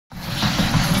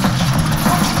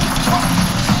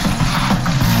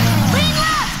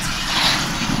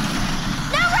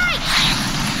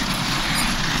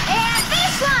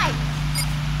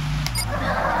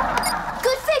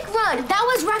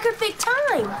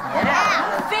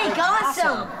Yeah. Fake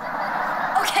awesome.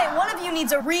 Okay, one of you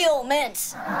needs a real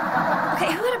mint.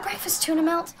 Okay, who had a breakfast tuna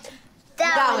melt?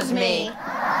 That was me.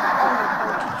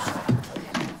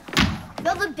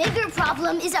 Well, the bigger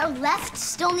problem is our lefts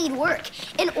still need work.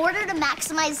 In order to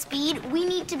maximize speed, we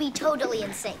need to be totally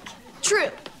in sync.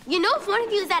 True. You know, if one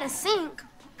of you is out of sync,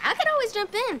 I could always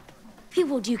jump in.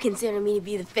 People do consider me to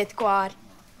be the fifth quad.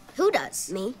 Who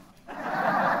does? Me.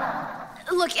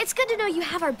 Look, it's good to know you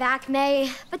have our back,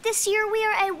 May, but this year we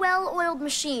are a well-oiled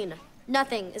machine.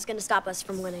 Nothing is going to stop us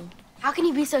from winning. How can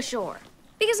you be so sure?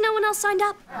 Because no one else signed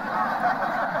up.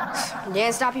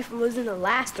 Didn't stop you from losing the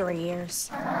last 3 years.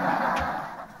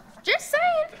 Just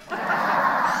saying.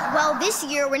 Well, this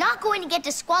year we're not going to get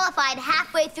disqualified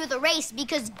halfway through the race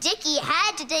because Dicky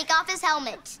had to take off his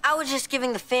helmet. I was just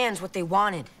giving the fans what they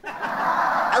wanted.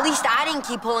 At least I didn't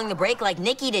keep pulling the brake like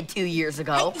Nicky did 2 years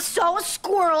ago. I saw a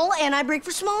squirrel and I brake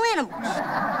for small animals.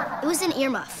 It was an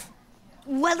earmuff.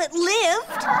 Well, it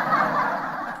lived.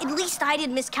 At least I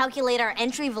didn't miscalculate our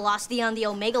entry velocity on the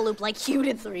Omega Loop like you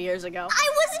did 3 years ago. I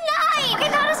was 9! Okay,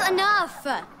 that is enough.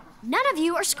 None of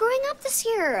you are screwing up this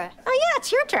year. Oh, yeah,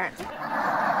 it's your turn.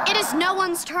 It is no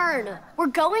one's turn. We're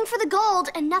going for the gold,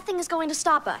 and nothing is going to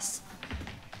stop us.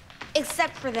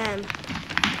 Except for them.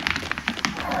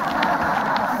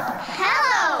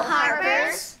 Hello,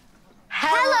 Harpers.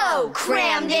 Hello,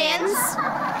 Cramdens.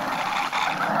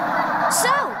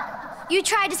 So, you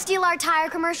tried to steal our tire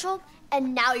commercial,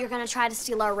 and now you're gonna try to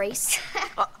steal our race?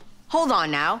 Hold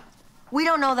on now. We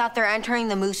don't know that they're entering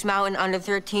the Moose Mountain Under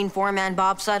 13 four-man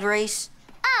bobsled race.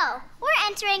 Oh, we're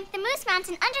entering the Moose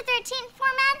Mountain Under 13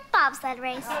 four-man bobsled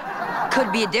race.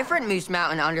 Could be a different Moose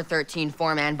Mountain Under 13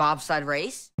 four-man bobsled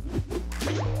race.